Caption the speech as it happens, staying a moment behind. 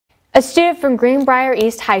A student from Greenbrier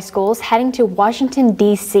East High School is heading to Washington,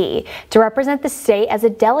 D.C. to represent the state as a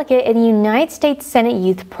delegate in the United States Senate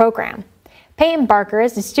Youth Program. Peyton Barker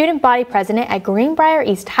is the student body president at Greenbrier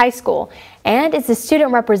East High School and is the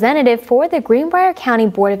student representative for the Greenbrier County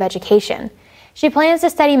Board of Education. She plans to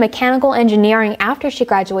study mechanical engineering after she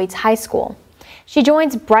graduates high school. She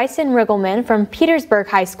joins Bryson Riggleman from Petersburg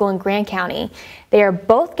High School in Grant County. They are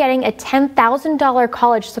both getting a $10,000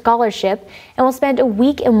 college scholarship and will spend a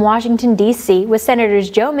week in Washington, D.C. with Senators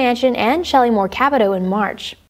Joe Manchin and Shelley Moore Capito in March.